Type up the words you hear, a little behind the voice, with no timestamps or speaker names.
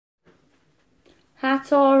Hi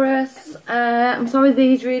Taurus, I'm sorry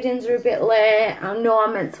these readings are a bit late. I know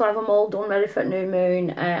I meant to have them all done ready for new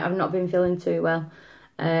moon. I've not been feeling too well,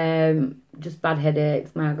 just bad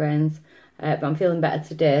headaches, migraines, but I'm feeling better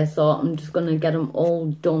today, so I'm just going to get them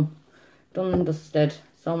all done and dusted.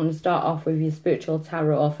 So I'm going to start off with your spiritual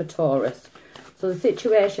tarot for Taurus. So the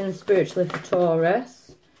situation spiritually for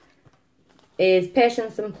Taurus is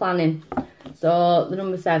patience and planning. So the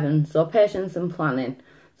number 7, so patience and planning.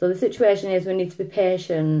 So the situation is we need to be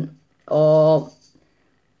patient or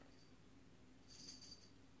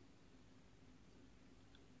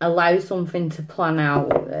allow something to plan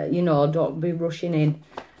out, you know, don't be rushing in.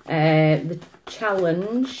 The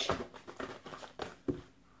challenge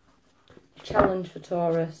for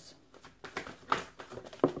Taurus.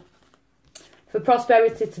 For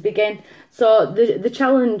prosperity to begin. So the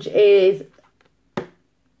challenge is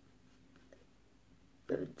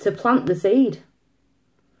to plant the seed.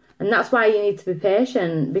 And that's why you need to be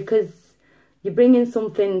patient, because you're bringing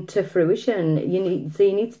something to fruition. You need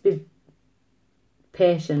to be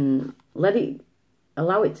patient.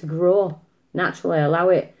 Allow it to grow naturally. Allow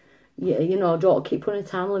it, you know, don't keep putting a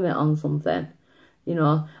time limit on something. You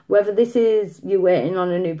know, whether this is you're waiting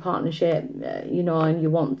on a new partnership, you know, and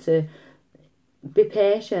you want to be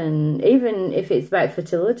patient, even if it's about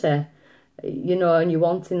fertility, you know, and you're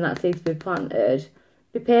wanting that seed to be planted.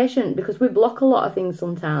 Be patient, because we block a lot of things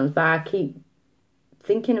sometimes by keep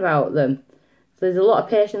thinking about them. So there's a lot of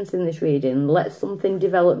patience in this reading. Let something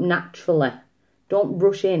develop naturally. Don't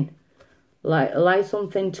rush in. Like, allow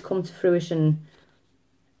something to come to fruition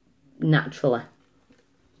naturally.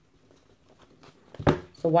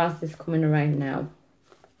 So why is this coming around now?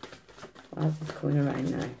 Why is this coming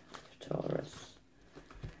around now for Taurus?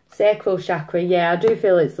 Sacral chakra. Yeah, I do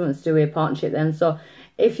feel it's something to do with a partnership then. So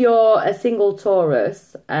if you're a single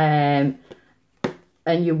Taurus and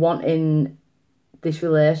you're wanting this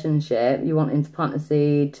relationship, you're wanting to plant a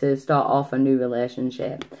seed to start off a new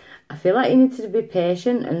relationship, I feel like you need to be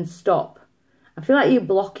patient and stop. I feel like you're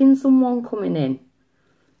blocking someone coming in,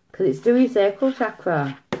 because it's doing sacral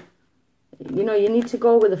chakra. You know, you need to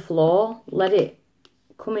go with the flow. Let it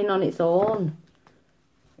come in on its own.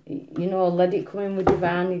 You know, let it come in with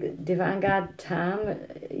divine guide time,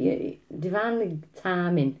 divinely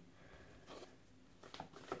timing.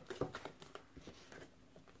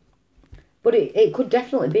 But it could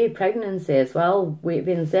definitely be a pregnancy as well, with it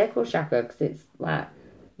being the sacral chakra, because it's like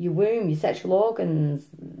your womb, your sexual organs,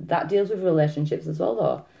 that deals with relationships as well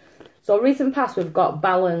though. So recent past, we've got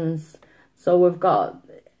balance. So we've got,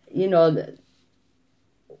 you know,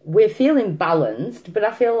 we're feeling balanced, but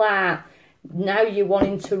I feel like now you're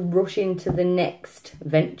wanting to rush into the next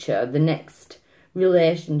venture, the next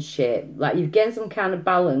relationship. Like, you've gained some kind of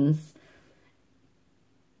balance,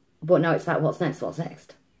 but now it's like, what's next?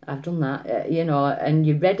 I've done that, you know, and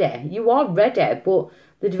you're ready. You are ready, but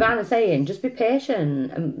the divine is saying, just be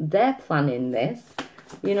patient. And they're planning this,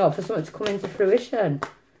 you know, for something to come into fruition.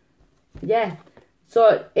 Yeah.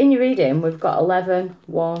 So in your reading, we've got 11,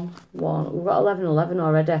 1, 1. We've got 11, 11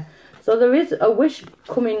 already. So there is a wish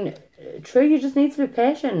coming true. You just need to be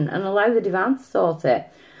patient and allow the divine to sort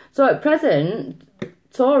it. So at present,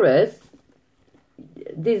 Taurus,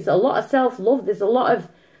 there's a lot of self-love. There's a lot of,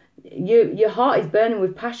 your heart is burning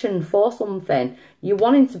with passion for something. You're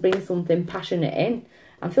wanting to bring something passionate in.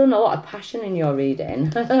 I'm feeling a lot of passion in your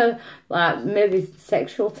reading. Like maybe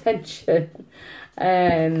sexual tension.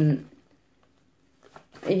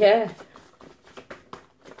 Yeah.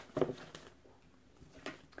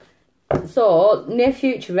 So, near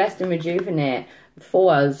future, rest and rejuvenate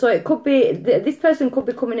for us. So it could be, this person could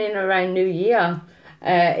be coming in around New Year.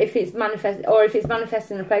 If it's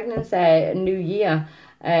manifesting a pregnancy, New Year.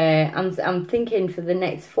 I'm thinking for the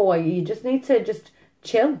next 4, you just need to just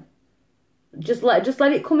chill. Just let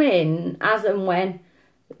it come in as and when.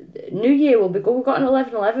 New Year will be good. We've got an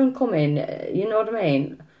 11/11 coming. You know what I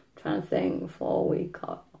mean? I'm trying to think, 4 week.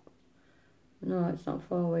 No, it's not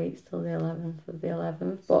 4 weeks till the 11th of the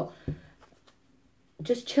 11th. But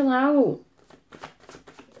just chill out.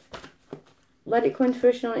 Let it come into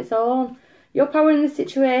fruition on its own. Your power in this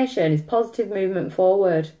situation is positive movement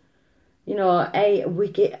forward. You know,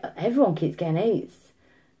 everyone keeps getting 8s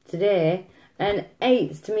today. And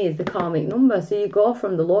 8s to me is the karmic number. So you go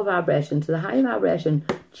from the low vibration to the high vibration.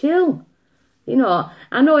 Chill. You know,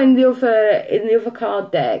 I know in the other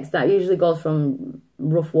card decks that usually goes from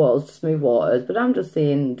rough waters to smooth waters, but I'm just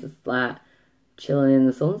seeing just like chilling in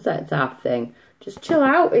the sunset type of thing. Just chill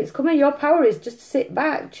out. It's coming. Your power is just to sit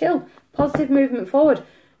back, chill. Positive movement forward.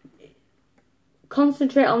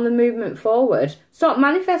 Concentrate on the movement forward. Stop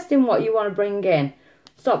manifesting what you want to bring in.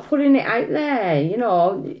 Stop putting it out there, you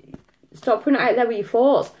know. Stop putting it out there with your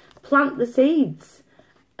thoughts. Plant the seeds.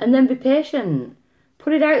 And then be patient.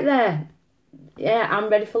 Put it out there. Yeah, I'm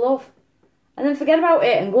ready for love. And then forget about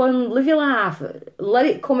it and go and live your life. Let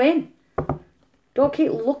it come in. Don't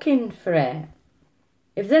keep looking for it.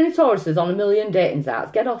 If there's any Tauruses on a million dating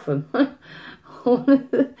sites, get off them.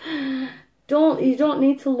 You don't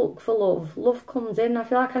need to look for love. Love comes in. I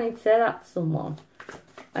feel like I need to say that to someone.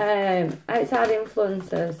 Outside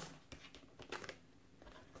influences.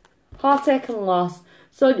 Heartache and loss.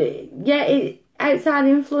 So, yeah, outside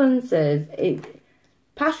influences.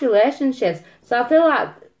 Past relationships. So I feel like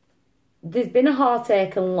there's been a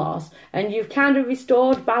heartache and loss, and you've kind of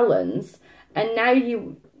restored balance, and now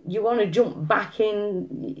you want to jump back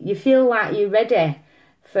in. You feel like you're ready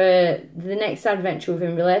for the next adventure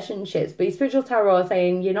within relationships, but your spiritual tarot is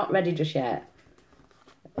saying you're not ready just yet.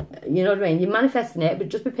 You know what I mean? You're manifesting it, but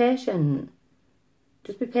just be patient.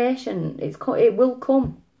 Just be patient. It will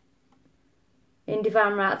come in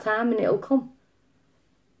divine right time, and it'll come.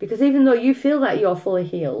 Because even though you feel that you're fully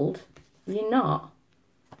healed, you're not.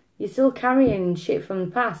 You're still carrying shit from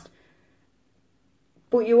the past.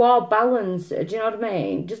 But you are balanced. Do you know what I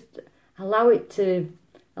mean? Just allow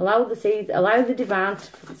the seeds, allow the divine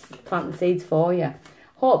to plant the seeds for you.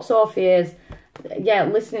 Hopes or fears, yeah,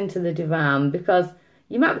 listening to the divine, because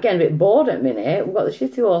you might be getting a bit bored at a minute. We've got the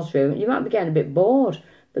shitty horse room. You might be getting a bit bored.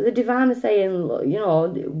 But the divine is saying, you know,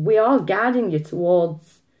 we are guiding you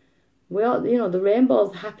towards, the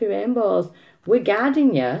rainbows, the happy rainbows. We're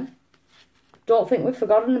guiding you. Don't think we've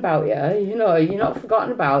forgotten about you. You know, you're not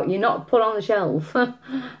forgotten about. You're not put on the shelf.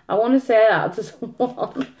 I want to say that to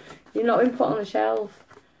someone. You're not been put on the shelf.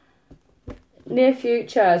 Near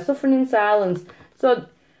future, suffering in silence. So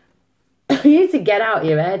you need to get out of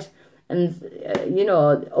your head, and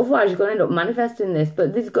otherwise you're going to end up manifesting this.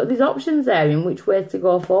 But there's options there in which way to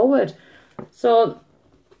go forward. So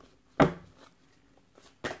I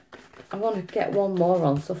want to get one more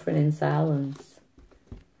on suffering in silence.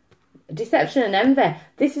 Deception and envy.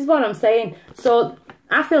 This is what I'm saying. So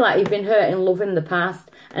I feel like you've been hurt in love in the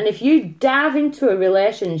past, and if you dive into a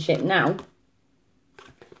relationship now,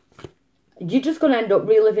 you're just going to end up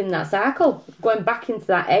reliving that cycle, going back into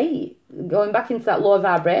that going back into that low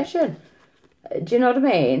vibration. Do you know what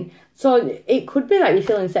I mean? So it could be that you're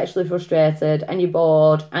feeling sexually frustrated and you're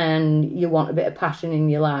bored and you want a bit of passion in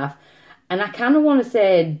your life. And I kind of want to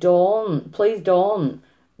say, please don't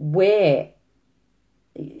wait.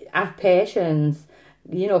 Have patience.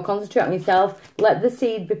 Concentrate on yourself. Let the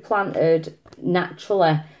seed be planted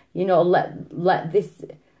naturally. Let this,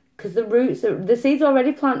 because the seed's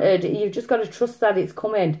already planted. You've just got to trust that it's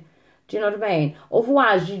coming. Do you know what I mean?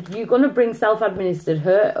 Otherwise, you're going to bring self-administered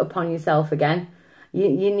hurt upon yourself again. You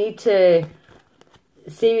need to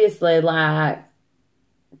seriously,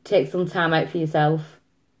 take some time out for yourself.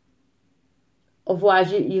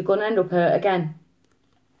 Otherwise, you're going to end up hurt again.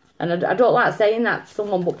 And I don't like saying that to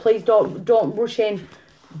someone, but please don't rush in.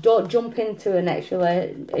 Don't jump into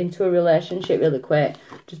a relationship really quick.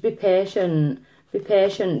 Just be patient. Be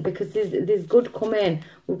patient, because there's good coming.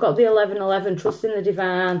 We've got the 11:11. Trust in the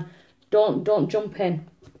divine. Don't jump in.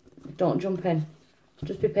 Don't jump in.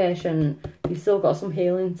 Just be patient. You've still got some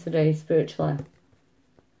healing to do spiritually.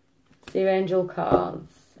 See your angel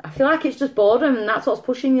cards. I feel like it's just boredom, and that's what's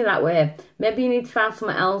pushing you that way. Maybe you need to find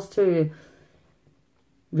something else to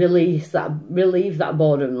relieve that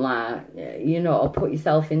boredom, or put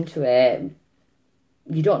yourself into it.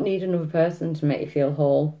 You don't need another person to make you feel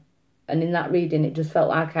whole. And in that reading, it just felt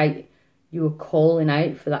like you were calling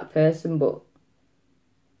out for that person, but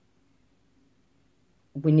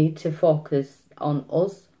we need to focus on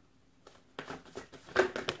us.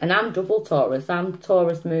 And I'm double Taurus. I'm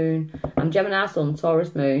Taurus moon. I'm Gemini sun,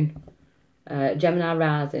 Taurus moon, Gemini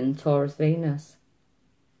rising, Taurus Venus.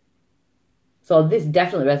 So this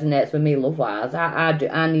definitely resonates with me love-wise.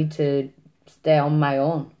 I need to stay on my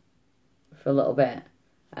own for a little bit.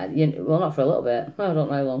 Not for a little bit. I don't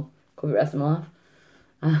know how long. Could be the rest of my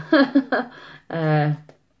life.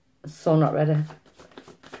 So not ready.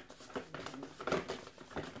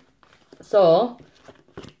 So,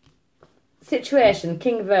 situation,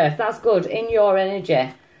 King of Earth. That's good. In your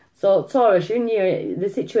energy. So, Taurus, you're in the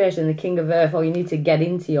situation, the King of Earth, or you need to get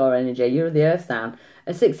into your energy. You're the Earth sign.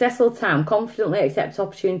 A successful time, confidently accept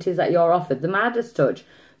opportunities that you're offered. The Midas touch.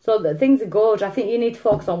 So that things are good. I think you need to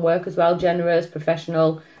focus on work as well. Generous,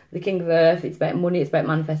 professional. The King of Earth, it's about money. It's about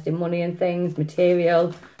manifesting money and things,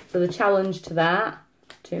 material. So the challenge to that.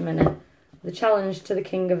 2 minutes. The challenge to the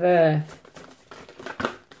King of Earth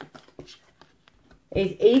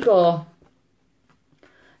is ego.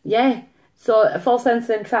 Yeah. So a false sense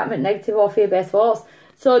of entrapment, negative or fear-based thoughts.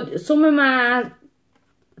 So some of my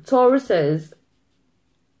Tauruses,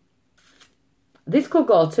 this could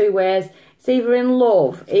go two ways. It's either in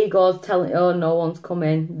love, ego's telling, oh, no one's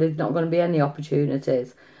coming, there's not going to be any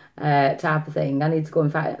opportunities, type of thing. I need to go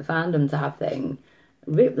and find them, type of thing.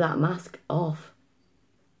 Rip that mask off.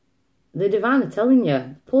 The divine are telling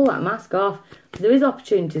you, pull that mask off. There is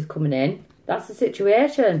opportunities coming in. That's the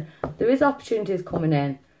situation. There is opportunities coming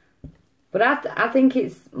in. But I think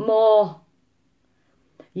it's more,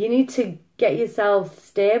 you need to get yourself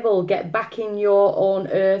stable, get back in your own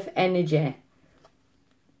earth energy.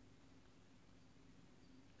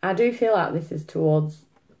 I do feel like this is towards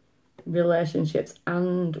relationships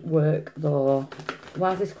and work, though.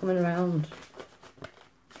 Why is this coming around?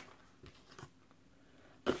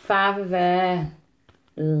 5 of air.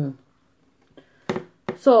 Ugh.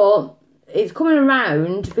 So, it's coming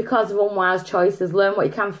around because of unwise choices. Learn what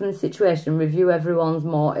you can from the situation. Review everyone's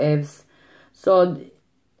motives. So,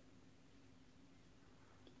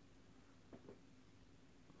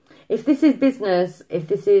 if this is business, if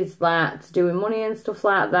this is like to do with money and stuff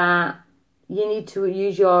like that, you need to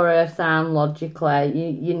use your earth sign logically.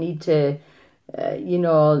 You need to, you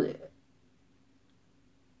know,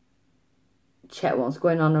 check what's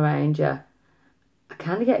going on around you. I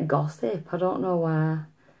kind of get gossip. I don't know why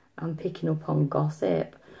I'm picking up on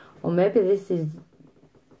gossip. Or maybe this is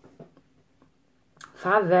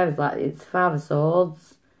 5 of Air, like it's 5 of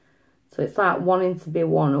Swords. So it's like wanting to be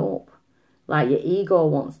one up. Like your ego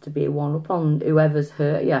wants to be one up on whoever's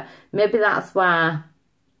hurt you. Maybe that's why.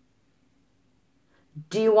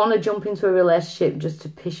 Do you want to jump into a relationship just to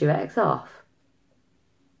piss your ex off?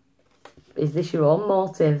 Is this your own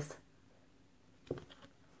motives?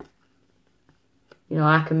 You know,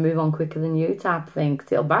 I can move on quicker than you type of thing.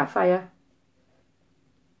 Because it'll backfire.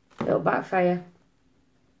 It'll backfire.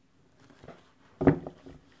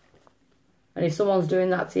 And if someone's doing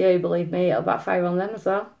that to you, believe me, it'll backfire on them as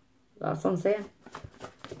well. That's what I'm saying.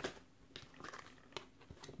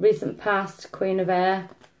 Recent past, Queen of Air.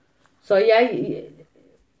 So yeah,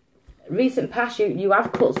 recent past, you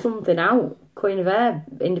have cut something out. Queen of Air,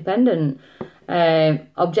 independent.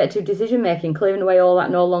 Objective decision making, clearing away all that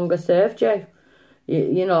no longer served you.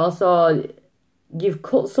 You know, so you've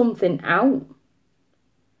cut something out.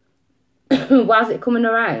 Why's it coming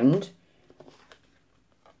around?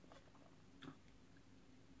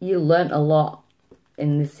 You learnt a lot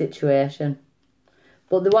in this situation,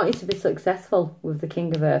 but they want you to be successful with the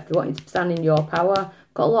King of Earth. They want you to stand in your power.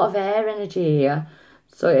 Got a lot of air energy here,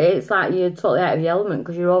 so it's like you're totally out of your element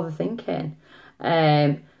because you're overthinking.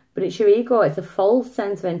 But it's your ego. It's a false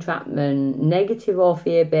sense of entrapment, negative or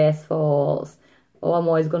fear-based thoughts. Oh, I'm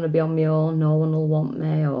always going to be on my own, no one will want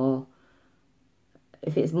me. Or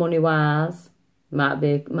if it's money-wise, might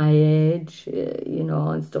be my age, you know,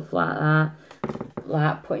 and stuff like that.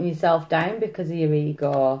 Like putting yourself down because of your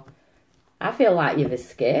ego. I feel like you've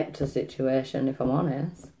escaped a situation, if I'm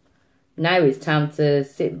honest. Now it's time to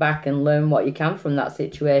sit back and learn what you can from that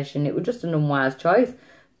situation. It was just an unwise choice.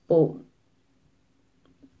 But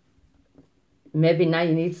maybe now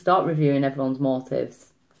you need to start reviewing everyone's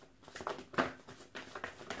motives.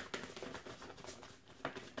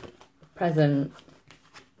 Present.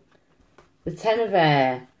 The 10 of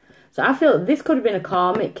Air. So I feel this could have been a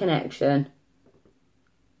karmic connection.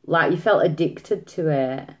 Like you felt addicted to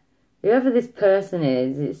it. Whoever this person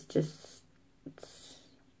is, it's just,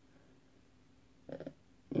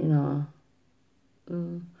 you know,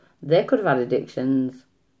 they could have had addictions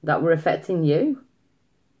that were affecting you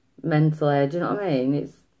mentally. Do you know what I mean?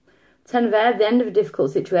 It's 10 of Air, the end of a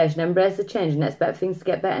difficult situation. Embrace the change and expect things to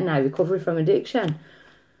get better now. Recovery from addiction.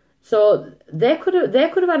 So they could have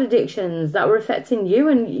had addictions that were affecting you,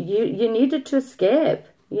 and you needed to escape.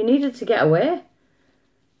 You needed to get away.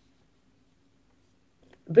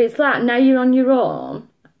 But it's like now you're on your own.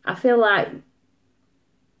 I feel like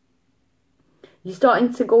you're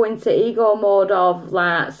starting to go into ego mode of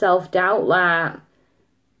like self-doubt, like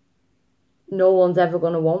no one's ever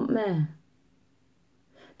going to want me.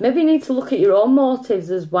 Maybe you need to look at your own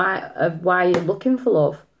motives as why you're looking for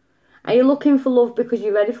love. Are you looking for love because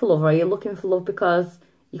you're ready for love, or are you looking for love because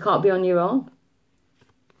you can't be on your own?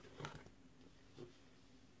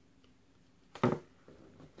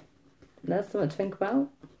 There's something to think about.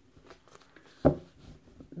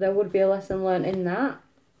 There would be a lesson learned in that.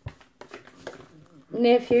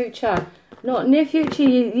 Near future. No, near future,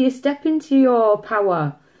 you step into your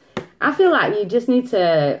power. I feel like you just need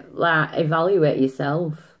to like evaluate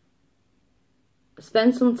yourself.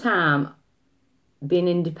 Spend some time being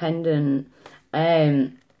independent,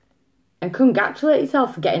 and congratulate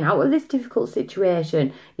yourself for getting out of this difficult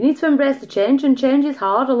situation. You need to embrace the change, and change is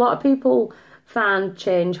hard. A lot of people find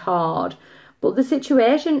change hard, But the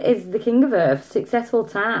situation is the King of Earth, successful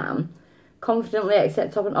time, confidently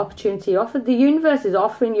accept an opportunity offered. The universe is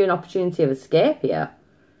offering you an opportunity of escape here.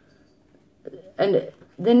 And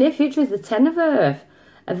the near future is the Ten of Earth.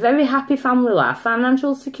 A very happy family life,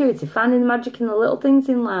 financial security, finding the magic in the little things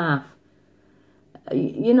in life.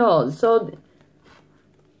 You know, so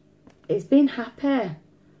it's been happy.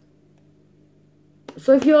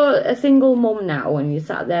 So if you're a single mum now and you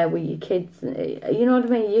sat there with your kids, you know what I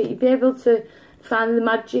mean, you'd be able to find the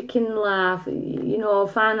magic in life, you know,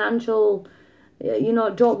 financial, you know,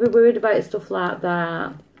 don't be worried about stuff like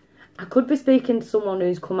that. I could be speaking to someone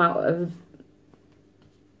who's come out of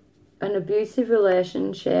an abusive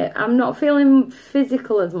relationship. I'm not feeling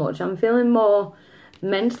physical as much. I'm feeling more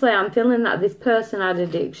mentally. I'm feeling that this person had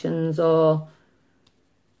addictions or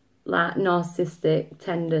like narcissistic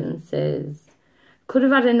tendencies. Could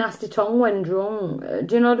have had a nasty tongue when drunk.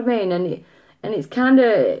 Do you know what I mean? And it's kind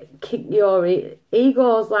of kicked your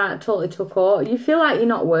ego's like totally took over. You feel like you're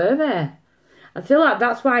not worthy. I feel like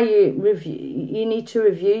that's why you need to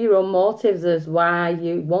review your own motives as why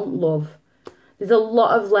you want love. There's a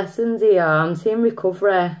lot of lessons here. I'm seeing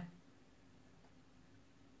recovery.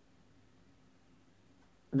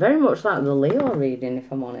 Very much like the Leo reading, if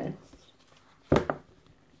I'm honest.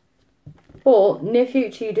 But near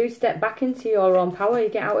future, you do step back into your own power. You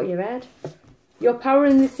get out of your head. Your power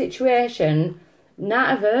in this situation,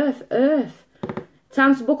 Knight of Earth.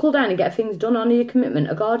 Time to buckle down and get things done. Honour your commitment.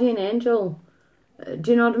 A guardian angel. Do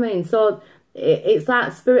you know what I mean? So it's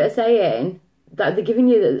like Spirit is saying that they're giving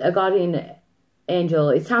you a guardian angel.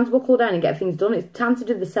 It's time to buckle down and get things done. It's time to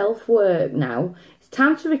do the self-work now. It's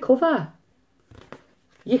time to recover.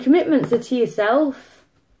 Your commitments are to yourself.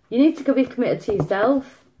 You need to be committed to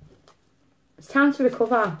yourself. It's time to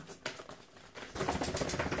recover.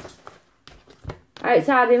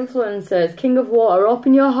 Outside influences, King of Water.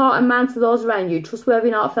 Open your heart and mind to those around you. Trustworthy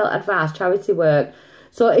and heartfelt advice, charity work.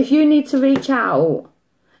 So if you need to reach out,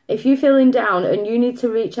 if you're feeling down and you need to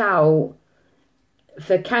reach out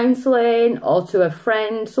for counselling or to a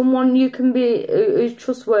friend, someone you can be who's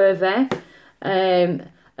trustworthy and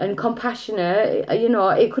compassionate, you know,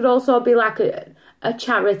 it could also be like a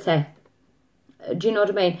charity. Do you know what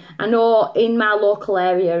I mean? I know in my local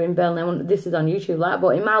area in Birmingham, this is on YouTube, like,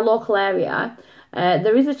 but in my local area,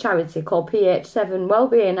 there is a charity called PH7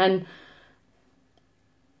 Wellbeing, and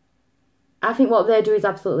I think what they do is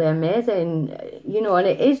absolutely amazing, you know, and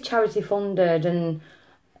it is charity funded, and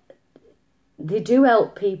they do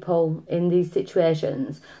help people in these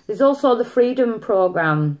situations. There's also the Freedom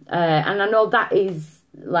Programme, and I know that is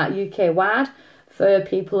like UK wide for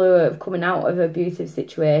people who are coming out of abusive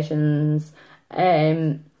situations.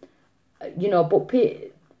 You know, but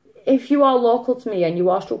if you are local to me and you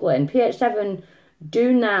are struggling, PH7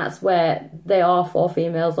 do nights where they are for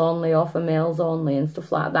females only or for males only and stuff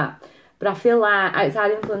like that. But I feel like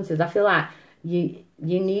outside influences, I feel like you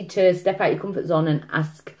need to step out your comfort zone and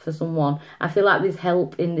ask for someone. I feel like there's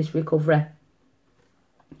help in this recovery.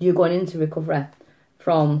 You're going into recovery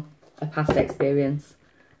from a past experience.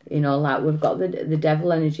 You know, like we've got the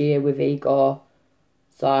devil energy here with ego.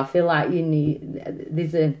 So I feel like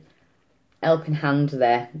there's a helping hand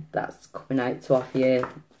there that's coming out to offer you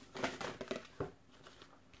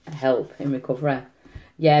help in recovery.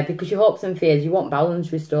 Yeah, because your hopes and fears, you want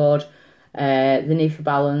balance restored, the need for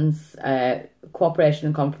balance, cooperation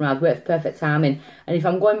and compromise, wait for perfect timing. And if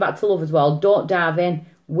I'm going back to love as well, don't dive in,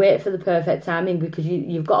 wait for the perfect timing, because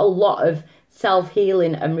you've got a lot of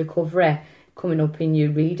self-healing and recovery coming up in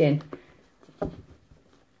your reading.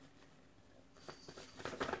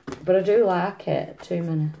 But I do like it, too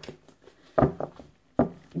many.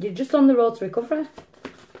 You're just on the road to recovery.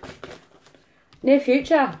 Near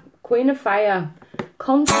future, Queen of Fire.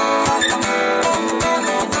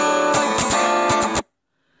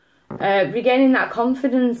 Regaining that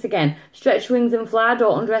confidence again. Stretch wings and fly.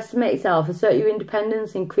 Don't underestimate yourself. Assert your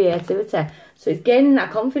independence and creativity. So it's gaining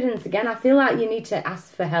that confidence again. I feel like you need to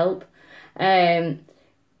ask for help.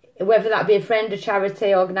 Whether that be a friend, a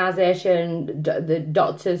charity, organisation, the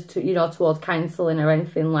doctors, towards counselling or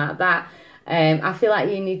anything like that. I feel like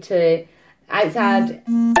you need to, outside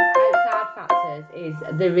factors,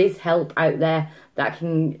 there is help out there that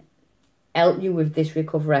can help you with this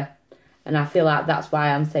recovery. And I feel like that's why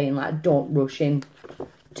I'm saying, like, don't rush in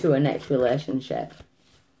to a next relationship.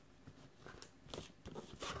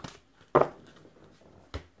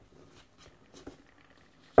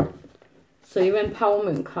 So your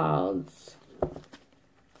empowerment cards.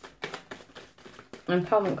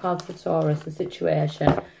 Empowerment cards for Taurus, the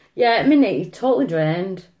situation. Yeah, at a minute, you're totally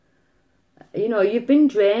drained. You know, you've been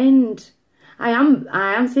drained. I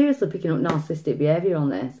am seriously picking up narcissistic behaviour on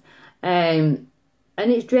this. And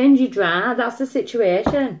it's drained you dry. That's the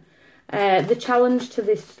situation. The challenge to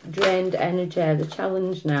this drained energy, the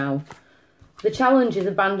challenge now. The challenge is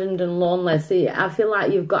abandoned and lonely. See, I feel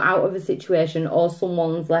like you've got out of a situation or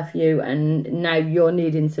someone's left you and now you're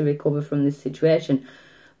needing to recover from this situation.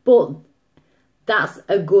 But that's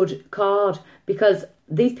a good card because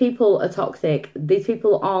these people are toxic. These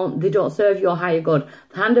people they don't serve your higher good.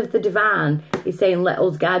 The hand of the divine is saying, let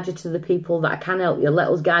us guide you to the people that can help you. Let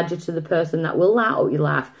us guide you to the person that will light up your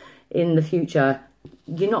life in the future.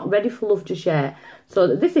 You're not ready for love just yet.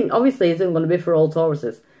 So this thing obviously isn't going to be for all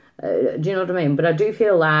Tauruses. Do you know what I mean? But I do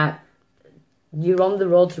feel like you're on the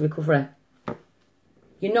road to recovery.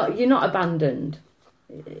 You're not abandoned.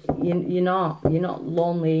 You're not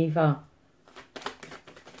lonely either.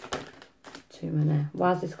 Too many.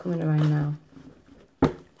 Why is this coming around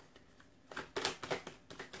now?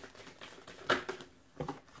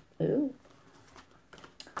 Ooh.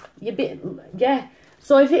 Yeah.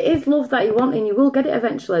 So if it is love that you want, and you will get it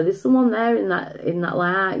eventually. There's someone there in that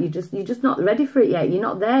light. You're just not ready for it yet. You're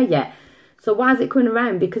not there yet. So why is it coming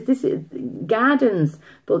around? Because this is guidance,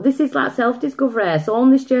 but this is like self-discovery. So on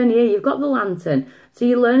this journey here, you've got the lantern. So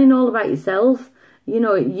you're learning all about yourself. You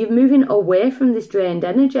know, you're moving away from this drained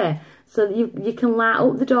energy, so that you can light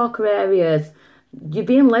up the darker areas. You're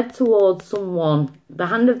being led towards someone. The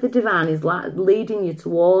hand of the divine is like leading you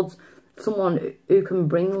towards someone who can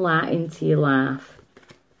bring light into your life.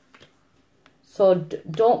 So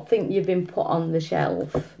don't think you've been put on the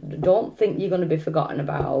shelf. Don't think you're going to be forgotten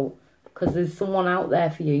about. Because there's someone out there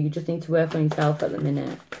for you. You just need to work on yourself at the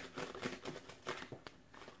minute.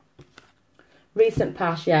 Recent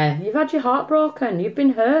past, yeah. You've had your heart broken. You've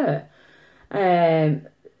been hurt.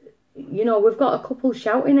 You know, we've got a couple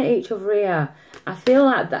shouting at each other here. I feel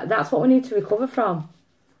like that's what we need to recover from.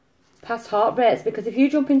 Past heartbreaks. Because if you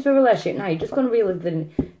jump into a relationship now, you're just going to relive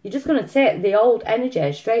you're just going to take the old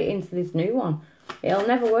energy straight into this new one. It'll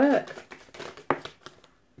never work.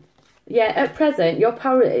 Yeah, at present,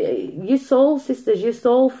 your soul sisters, your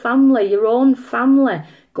soul family, your own family,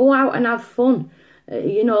 go out and have fun.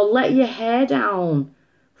 You know, let your hair down.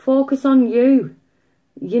 Focus on you.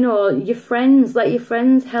 You know, your friends, let your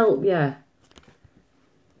friends help you.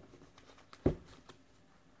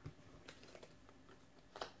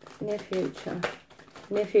 Near future.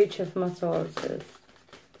 Near future for my Tauruses.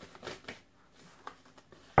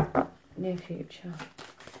 Near future.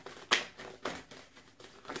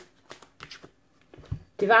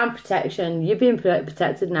 Divine protection. You're being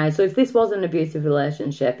protected now. So if this was an abusive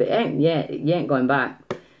relationship, you ain't going back.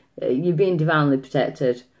 You're being divinely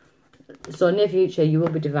protected. So near future, you will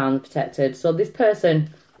be divinely protected. So this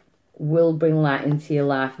person will bring light into your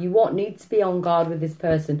life. You won't need to be on guard with this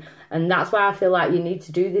person. And that's why I feel like you need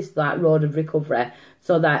to do this road of recovery.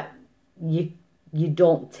 So that you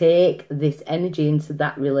don't take this energy into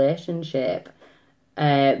that relationship.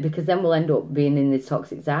 Because then we'll end up being in this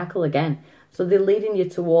toxic cycle again. So they're leading you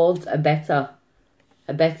towards a better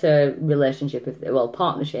relationship,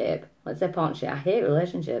 partnership. Let's say partnership. I hate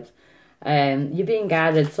relationships. You're being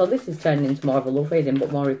guided. So this is turning into more of a love reading,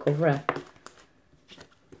 but more recovery.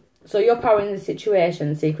 So you're powering the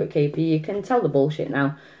situation, secret keeper. You can tell the bullshit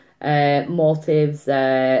now. Motives,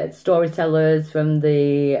 storytellers from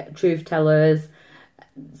the truth tellers.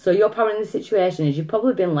 So you're powering the situation. As you've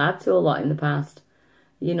probably been lied to a lot in the past.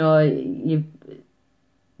 You know,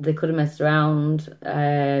 they could have messed around,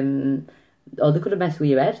 or they could have messed with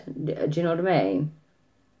your head. Do you know what I mean?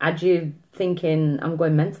 Had you thinking, I'm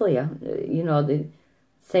going mental here? You know,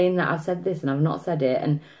 saying that I've said this and I've not said it.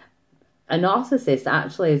 And a narcissist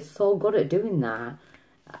actually is so good at doing that.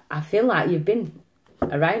 I feel like you've been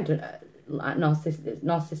around like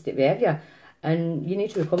narcissistic behaviour, and you need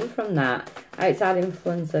to recover from that. Outside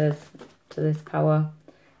influences to this power.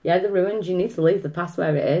 Yeah, the ruins. You need to leave the past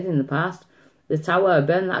where it is in the past. The tower,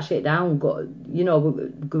 burn that shit down. Go, you know,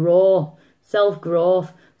 grow,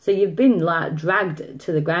 self-growth. So you've been like dragged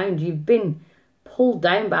to the ground. You've been pulled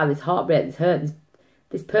down by this heartbreak, this hurt,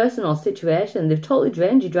 this personal situation. They've totally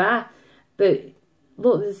drained you dry. But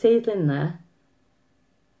look, there's a seedling there.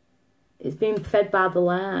 It's being fed by the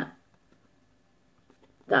light.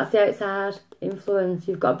 That's the outside influence.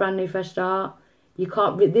 You've got a brand new fresh start.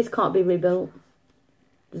 This can't be rebuilt.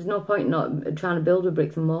 There's no point not trying to build with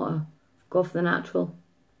bricks and mortar. Go for the natural.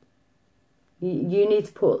 You need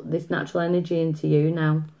to put this natural energy into you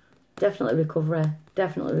now. Definitely recovery.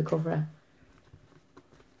 Definitely recovery.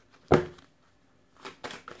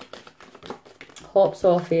 Hopes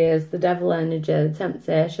or fears, the devil energy, the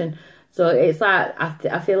temptation. So it's like,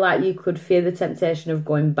 I feel like you could fear the temptation of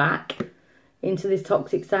going back into this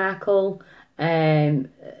toxic cycle. You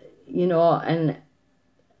know, and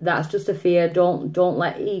That's just a fear. Don't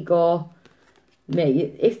let ego make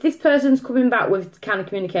you. If this person's coming back with kind of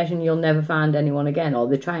communication, you'll never find anyone again, or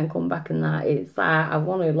they try and come back and that, it's like, I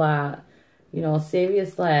want to, like, you know,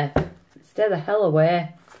 seriously, stay the hell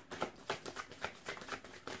away.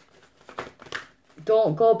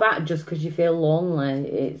 Don't go back just because you feel lonely.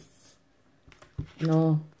 It's,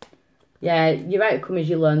 no. Yeah, your outcome is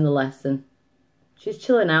you learn the lesson. She's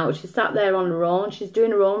chilling out. She's sat there on her own. She's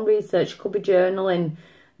doing her own research. She could be journaling.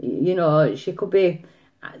 You know, she could be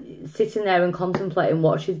sitting there and contemplating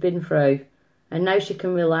what she's been through. And now she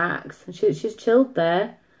can relax. She's chilled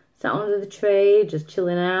there. Sat under the tree, just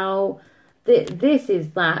chilling out. This is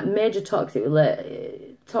that major toxic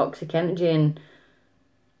energy. And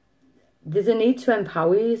there's a need to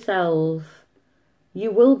empower yourself.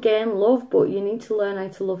 You will gain love, but you need to learn how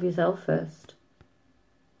to love yourself first.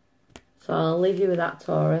 So I'll leave you with that,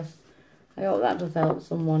 Taurus. I hope that does help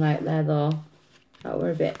someone out there, though. That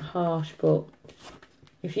were a bit harsh, but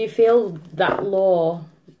if you feel that low,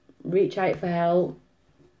 reach out for help.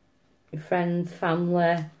 Your friends,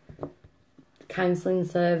 family, counselling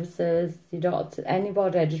services, your doctor,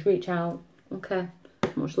 anybody, just reach out. Okay.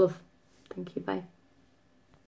 Much love. Thank you. Bye.